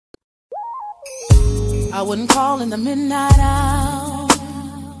I wouldn't call in the midnight hour.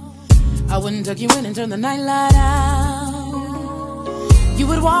 I wouldn't tuck you in and turn the night light out. You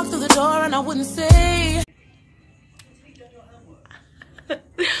would walk through the door and I wouldn't say.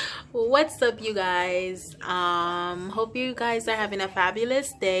 What's up, you guys? Hope you guys are having a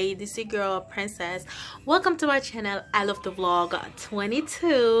fabulous day. This is your girl Princess. Welcome to my channel,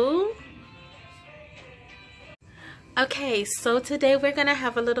 ilovetovlog22. Okay, so today we're gonna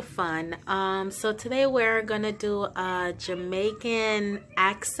have a little fun. So today we're gonna do a Jamaican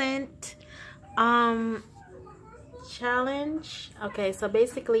accent challenge. Okay, so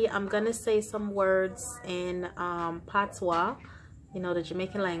basically I'm gonna say some words in Patwah, you know, the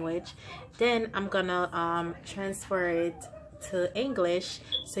Jamaican language. Then I'm gonna transfer it to English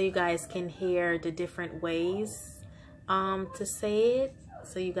so you guys can hear the different ways to say it.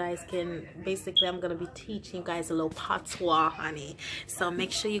 So you guys can, basically I'm gonna be teaching you guys a little Patwah, honey. So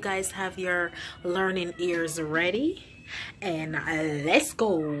make sure you guys have your learning ears ready, and let's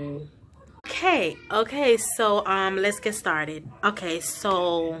go. Okay, so let's get started. Okay,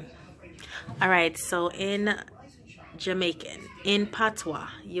 so all right, so in Jamaican, in Patwah,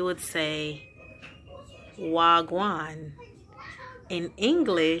 you would say wagwan. In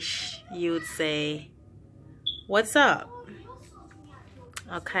English, you would say what's up.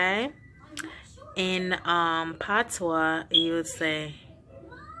 Okay, in Patwah, you would say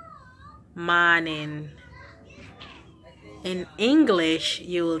morning. In English,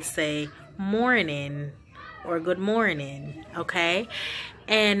 you would say morning or good morning. Okay,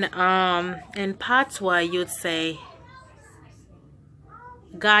 and in Patwah, you'd say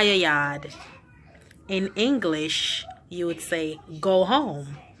gaya yard. In English, you would say go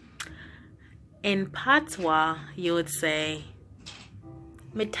home. In Patwah, you would say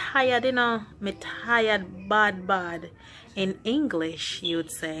me tired, you know, me tired bad. In English, you would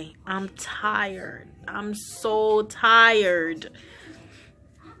say I'm tired, I'm so tired.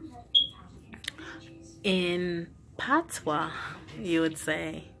 In Patwah, you would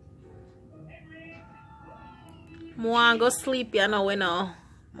say I want go sleep, you know, I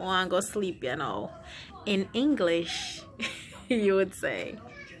want go sleep, you know. In English, you would say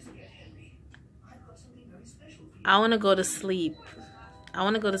I want to go to sleep. I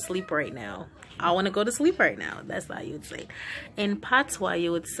want to go to sleep right now. I want to go to sleep right now. That's how you would say. In Patwah,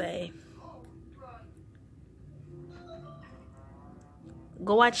 you would say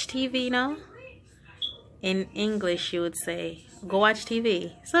go watch TV, you know. In English, you would say go watch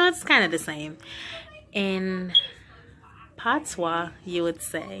TV. So it's kind of the same. In Patwah, you would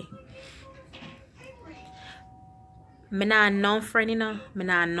say me nah no friend, you know. Me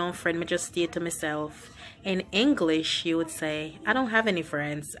nah no friend. Me just stay to myself. In English, you would say I don't have any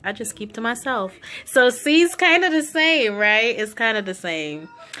friends. I just keep to myself. So see, it's kind of the same, right? It's kind of the same.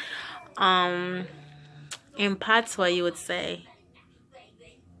 In Patwah, you would say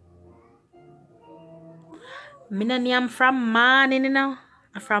me nah nyam from morning, you know.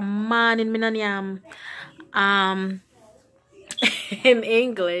 From morning, me nah nyam. In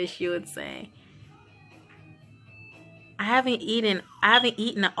English, you would say I haven't eaten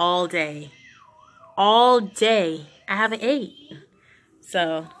all day. All day I haven't ate.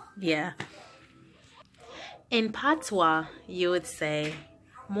 So yeah. In Patwah, you would say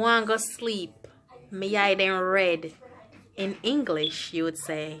I want go sleep, me eye them red. In English, you would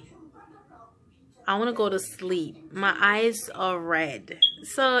say I want to go to sleep, my eyes are red.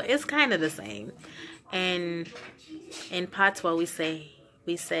 So it's kind of the same. And in Patwah, we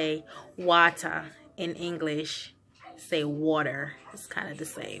say water. In English, say water. It's kind of the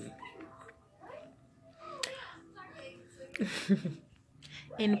same.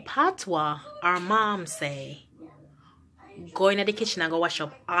 In Patwah, our mom say go into the kitchen and go wash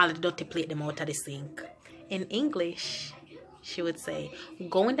up all the dirty plate them out of the sink. In English, she would say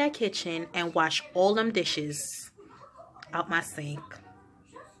go in that kitchen and wash all them dishes out my sink.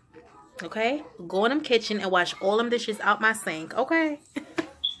 Okay, go in them kitchen and wash all them dishes out my sink. Okay.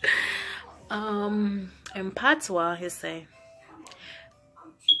 In Patwah, he say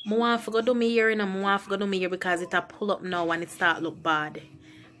I want to go do me hair, and I want to go do me hair because it a pull up now and it start look bad.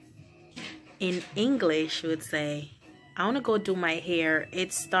 In English, you would say I want to go do my hair.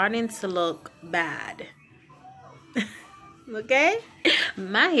 It's starting to look bad. Okay?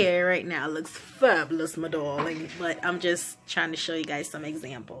 My hair right now looks fabulous, my darling. But I'm just trying to show you guys some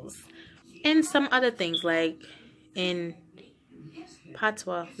examples. And some other things, like in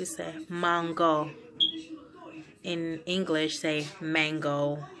Patwah, we say mango. In English, say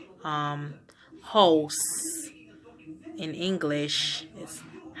mango. House. In English, it's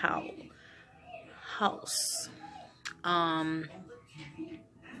house.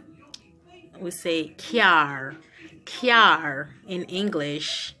 we say kyar. Kyar in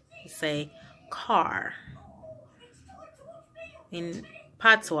English, we say car. In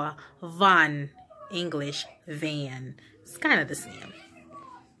Patwah, van, English, van. It's kind of the same.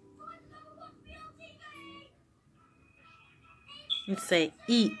 You say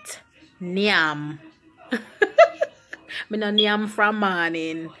eat, nyam. Me no nyam from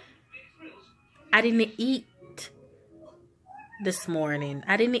morning. I didn't eat this morning.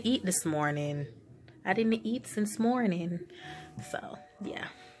 I didn't eat this morning. I didn't eat since morning. So, yeah.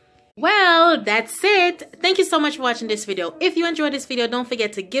 Well, that's it. Thank you so much for watching this video. If you enjoyed this video, don't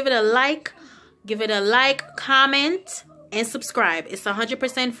forget to give it a like. Give it a like, comment, and subscribe. It's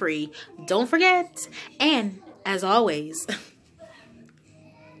 100% free. Don't forget. And, as always...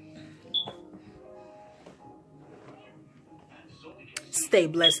 stay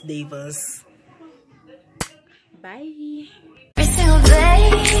blessed, divas. Bye.